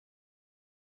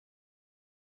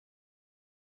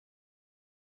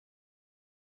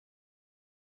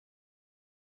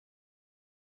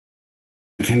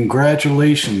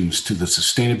Congratulations to the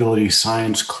Sustainability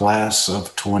Science Class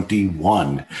of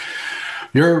 21.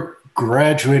 You're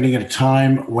graduating at a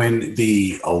time when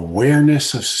the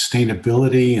awareness of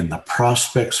sustainability and the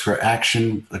prospects for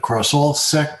action across all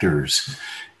sectors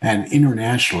and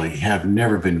internationally have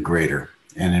never been greater.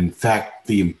 And in fact,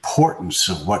 the importance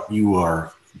of what you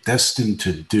are destined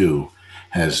to do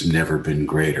has never been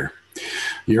greater.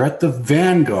 You're at the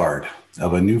vanguard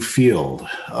of a new field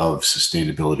of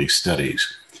sustainability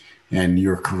studies. And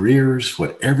your careers,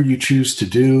 whatever you choose to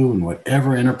do and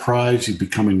whatever enterprise you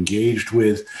become engaged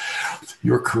with,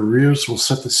 your careers will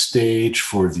set the stage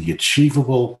for the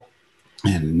achievable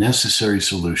and necessary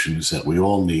solutions that we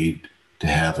all need to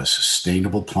have a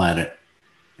sustainable planet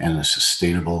and a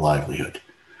sustainable livelihood.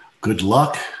 Good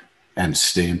luck and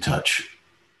stay in touch.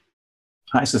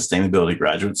 Hi, sustainability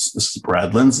graduates. This is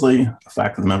Brad Lindsley, a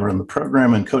faculty member in the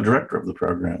program and co-director of the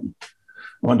program.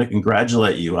 I want to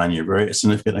congratulate you on your very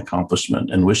significant accomplishment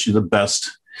and wish you the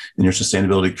best in your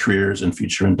sustainability careers and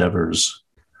future endeavors.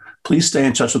 Please stay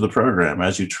in touch with the program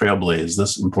as you trailblaze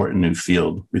this important new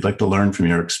field. We'd like to learn from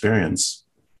your experience.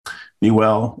 Be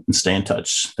well and stay in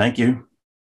touch. Thank you.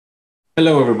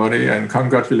 Hello, everybody, and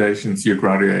congratulations, you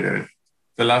graduated.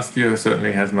 The last year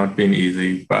certainly has not been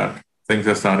easy, but things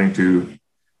are starting to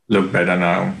look better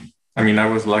now. I mean, I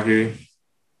was lucky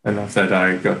enough that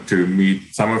I got to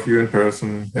meet some of you in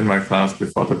person in my class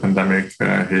before the pandemic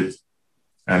hit,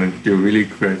 and you're a really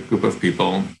great group of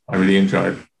people. I really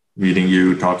enjoyed meeting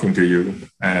you, talking to you,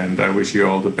 and I wish you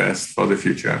all the best for the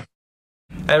future.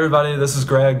 Hey everybody, this is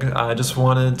Greg. I just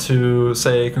wanted to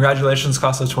say congratulations,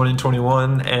 class of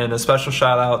 2021, and a special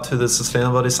shout out to the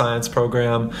Sustainability Science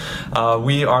program.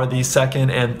 We are the second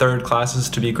and third classes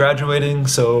to be graduating,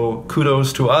 so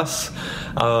kudos to us.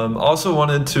 Also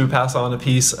wanted to pass on a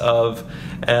piece of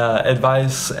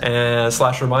advice and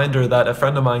 / reminder that a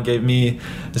friend of mine gave me.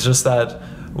 It's just that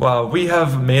we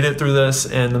have made it through this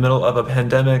in the middle of a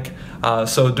pandemic,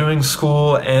 so doing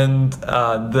school and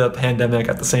the pandemic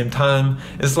at the same time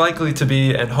is likely to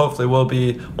be, and hopefully will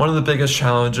be, one of the biggest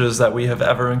challenges that we have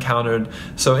ever encountered.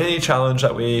 So any challenge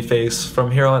that we face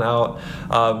from here on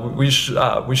out, we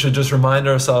should just remind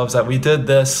ourselves that we did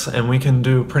this and we can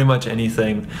do pretty much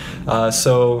anything.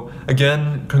 So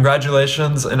again,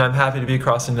 congratulations, and I'm happy to be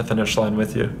crossing the finish line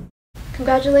with you.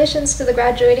 Congratulations to the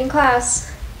graduating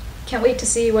class. Can't wait to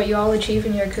see what you all achieve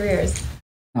in your careers.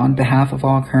 On behalf of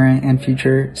all current and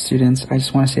future students, I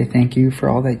just want to say thank you for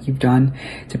all that you've done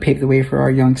to pave the way for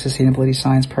our Young Sustainability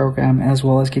Science program, as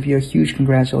well as give you a huge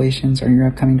congratulations on your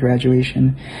upcoming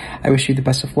graduation. I wish you the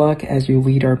best of luck as you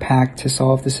lead our pack to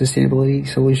solve the sustainability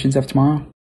solutions of tomorrow.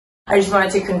 I just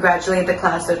wanted to congratulate the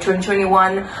class of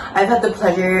 2021. I've had the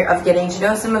pleasure of getting to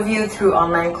know some of you through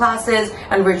online classes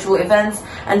and virtual events,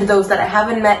 and to those that I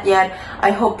haven't met yet,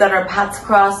 I hope that our paths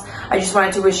cross. I just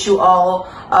wanted to wish you all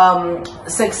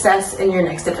success in your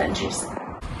next adventures.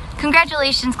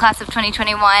 Congratulations, class of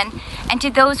 2021, and to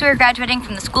those who are graduating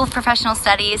from the School of Professional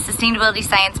Studies Sustainability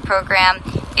Science program.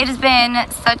 It has been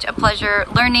such a pleasure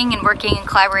learning and working and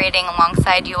collaborating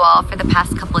alongside you all for the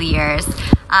past couple years.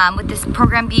 With this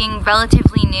program being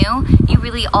relatively new, you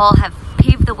really all have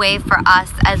paved the way for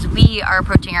us as we are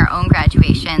approaching our own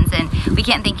graduations, and we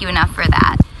can't thank you enough for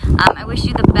that. I wish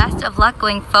you the best of luck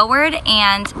going forward,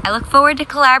 and I look forward to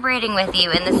collaborating with you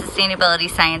in the sustainability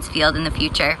science field in the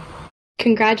future.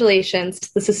 Congratulations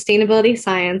to the Sustainability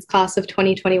Science class of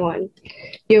 2021.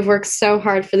 You have worked so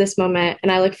hard for this moment,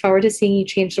 and I look forward to seeing you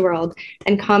change the world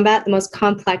and combat the most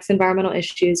complex environmental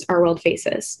issues our world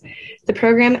faces. The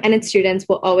program and its students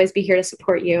will always be here to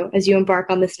support you as you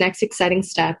embark on this next exciting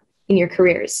step in your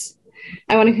careers.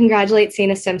 I want to congratulate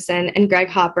Sana Simpson and Greg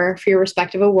Hopper for your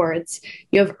respective awards.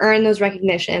 You have earned those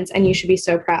recognitions, and you should be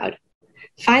so proud.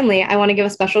 Finally, I want to give a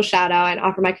special shout out and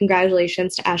offer my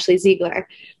congratulations to Ashley Ziegler.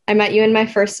 I met you in my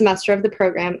first semester of the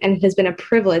program, and it has been a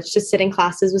privilege to sit in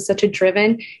classes with such a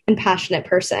driven and passionate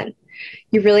person.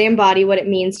 You really embody what it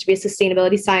means to be a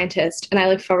sustainability scientist, and I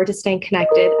look forward to staying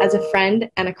connected as a friend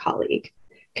and a colleague.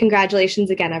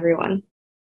 Congratulations again, everyone.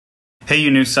 Hey,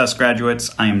 you new SUS graduates,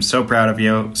 I am so proud of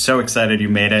you, so excited you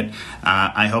made it.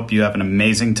 I hope you have an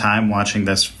amazing time watching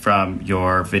this from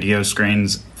your video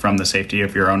screens from the safety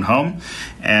of your own home.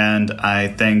 And I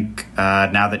think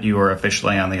now that you are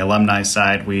officially on the alumni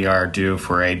side, we are due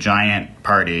for a giant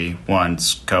party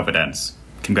once COVID ends.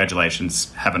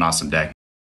 Congratulations. Have an awesome day.